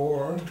after the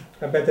war.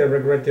 I bet they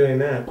regret doing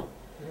that.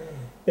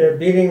 They're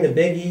beating the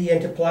Big E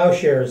into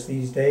plowshares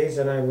these days,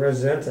 and I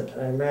resent it.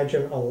 I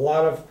imagine a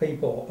lot of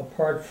people,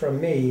 apart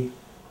from me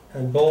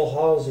and Bull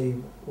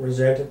Halsey,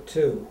 resent it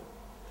too.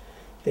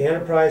 The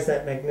Enterprise,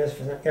 that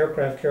magnificent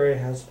aircraft carrier,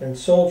 has been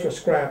sold for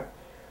scrap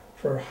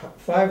for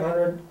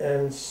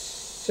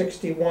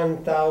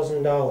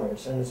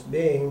 $561,000 and is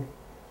being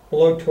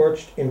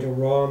blowtorched into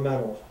raw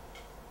metal.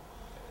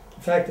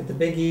 The fact that the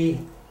Big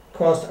E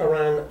cost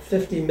around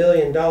 $50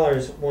 million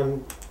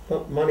when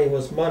money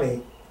was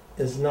money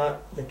is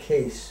not the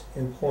case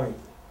in point.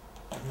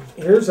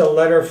 Here's a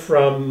letter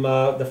from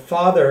the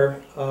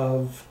father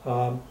of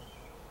John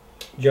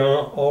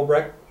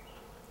Albrecht,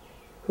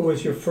 who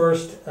was your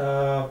first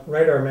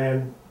radar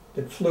man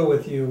that flew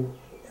with you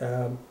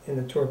in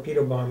the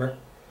torpedo bomber.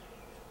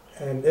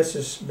 And this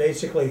is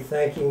basically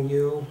thanking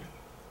you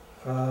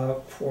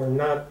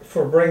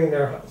for bringing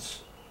their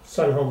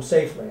son home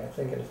safely, I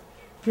think it is.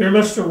 Dear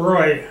Mr.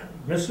 Roy,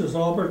 Mrs.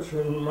 Albrecht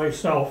and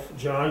myself,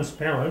 John's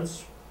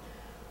parents,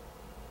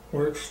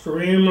 we're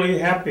extremely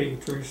happy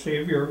to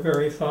receive your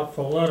very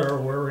thoughtful letter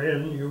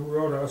wherein you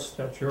wrote us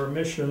that your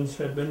missions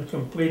had been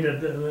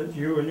completed and that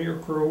you and your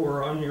crew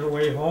were on your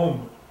way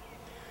home.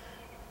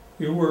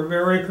 You were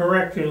very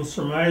correct in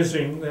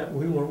surmising that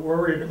we were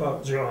worried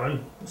about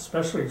John,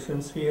 especially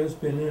since he has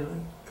been in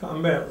a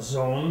combat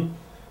zone,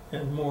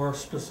 and more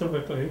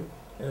specifically,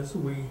 as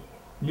we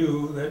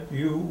knew that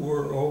you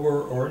were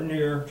over or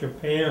near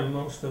Japan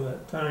most of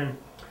that time.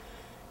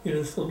 It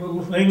is the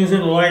little things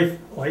in life,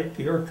 like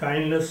your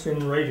kindness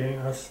in writing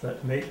us,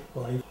 that make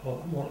life a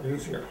lot more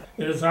easier.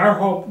 It is our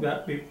hope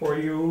that before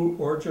you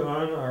or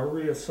John are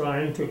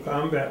reassigned to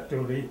combat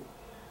duty,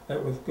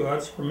 that with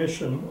God's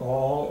permission,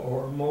 all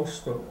or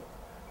most of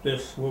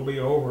this will be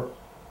over.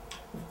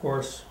 Of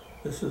course,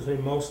 this is a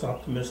most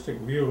optimistic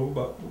view,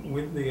 but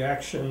with the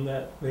action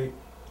that the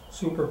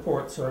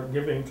superports are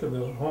giving to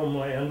the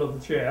homeland of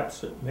the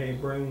Japs, it may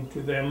bring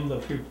to them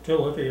the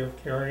futility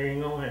of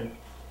carrying on.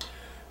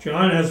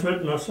 John has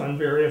written us on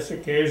various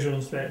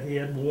occasions that he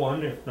had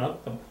one, if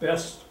not the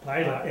best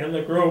pilot in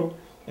the group,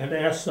 and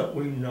asked that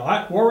we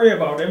not worry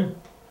about him.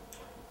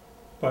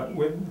 But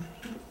with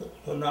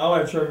the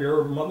knowledge of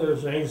your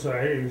mother's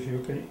anxieties, you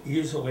can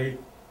easily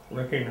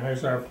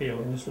recognize our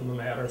feelings in the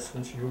matter,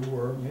 since you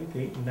were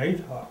making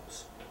night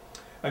hops.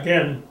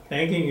 Again,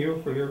 thanking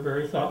you for your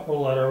very thoughtful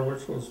letter,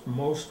 which was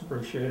most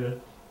appreciated,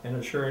 and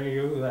assuring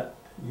you that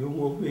you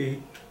will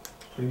be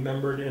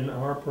remembered in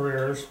our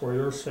prayers for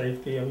your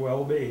safety and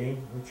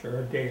well-being, which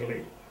are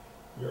daily.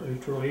 Very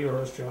truly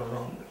yours, John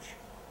Aldrich.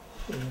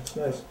 That's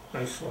nice.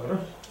 Nice letter.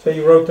 So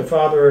you wrote the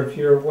father of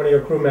one of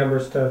your crew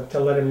members to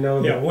let him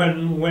know Yeah, that.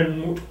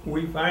 when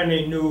we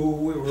finally knew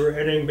we were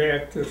heading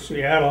back to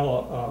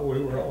Seattle,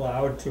 we were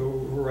allowed to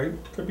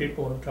write to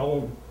people and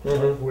tell them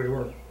Mhm. we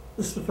were.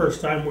 This is the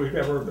first time we'd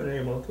ever been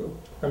able to.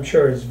 I'm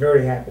sure he's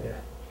very happy to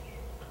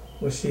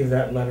receive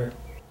that letter.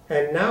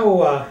 And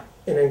now,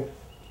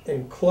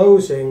 in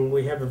closing,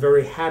 we have a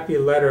very happy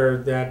letter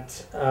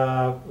that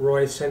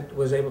Roy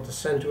was able to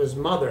send to his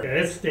mother.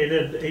 It's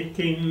dated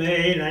 18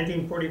 May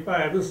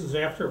 1945. This is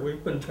after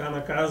we've been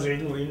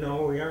kamikazing. We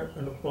know we aren't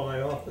going to fly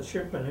off the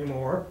ship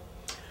anymore.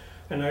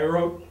 And I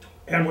wrote,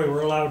 and we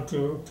were allowed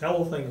to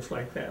tell things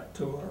like that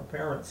to our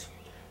parents.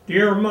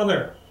 Dear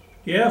Mother,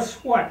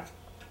 guess what?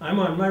 I'm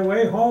on my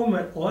way home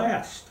at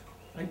last.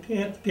 I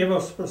can't give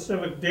a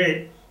specific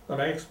date, but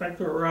I expect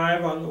to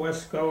arrive on the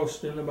West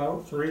Coast in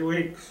about 3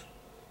 weeks.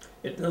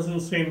 It doesn't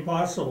seem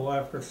possible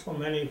after so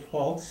many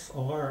false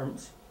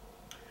alarms.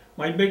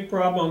 My big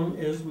problem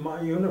is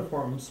my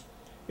uniforms.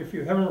 If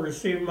you haven't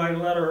received my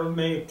letter of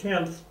May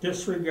 10th,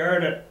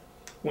 disregard it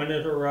when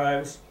it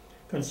arrives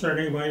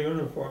concerning my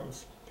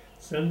uniforms.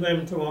 Send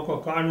them to Uncle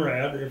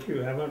Conrad if you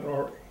haven't,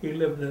 or he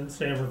lived in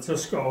San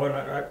Francisco,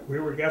 and we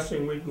were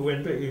guessing we'd go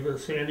into either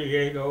San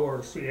Diego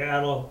or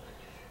Seattle,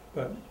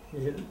 but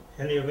in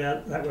any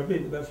event, that would be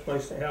the best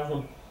place to have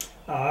them.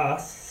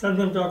 Send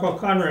them to Uncle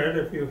Conrad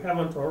if you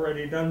haven't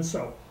already done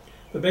so.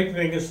 The big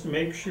thing is to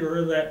make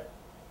sure that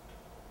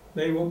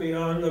they will be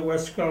on the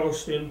West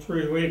Coast in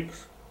 3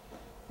 weeks.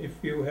 If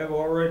you have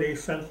already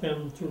sent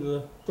them to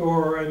the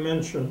door I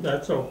mentioned,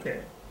 that's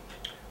okay.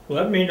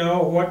 Let me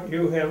know what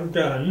you have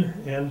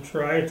done and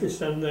try to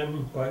send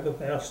them by the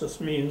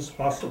fastest means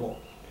possible.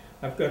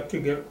 I've got to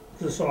get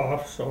this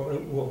off, so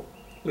it will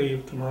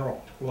leave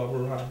tomorrow. Love,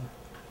 Rob.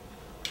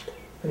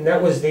 And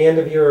that was the end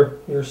of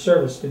your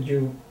service. Did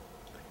you?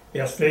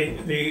 Yes,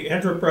 the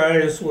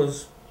Enterprise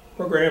was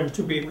programmed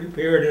to be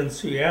repaired in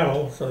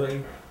Seattle, so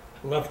they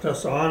left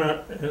us on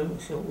it, and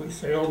so we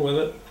sailed with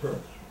it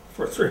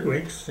for 3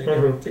 weeks to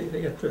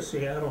get to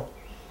Seattle.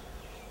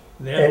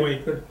 Then we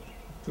could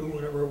do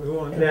whatever we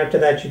wanted. And after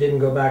that, you didn't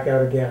go back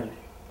out again.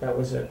 That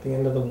was at the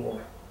end of the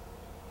war.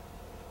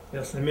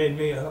 Yes, they made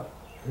me an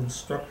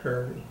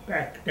instructor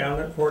back down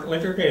at Fort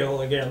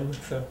Lauderdale again.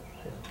 So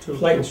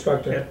Flight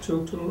instructor. Had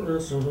 2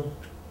 tours.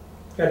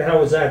 And how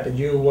was that? Did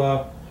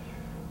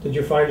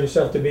you find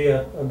yourself to be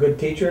a good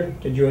teacher?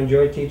 Did you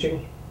enjoy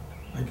teaching?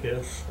 I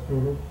guess.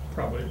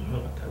 Probably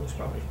not. I was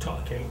probably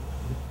talking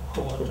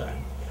a lot of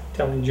time.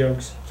 Telling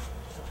jokes.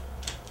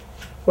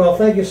 Well,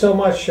 thank you so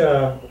much,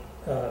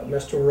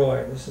 Mr.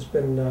 Roy. This has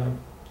been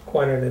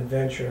quite an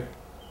adventure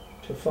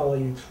to follow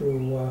you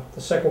through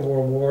the Second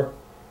World War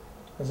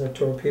as a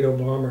torpedo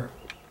bomber.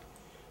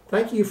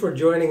 Thank you for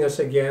joining us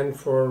again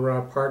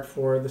for part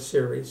 4 of the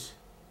series.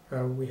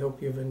 We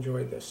hope you've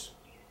enjoyed this.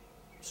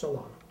 So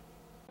long.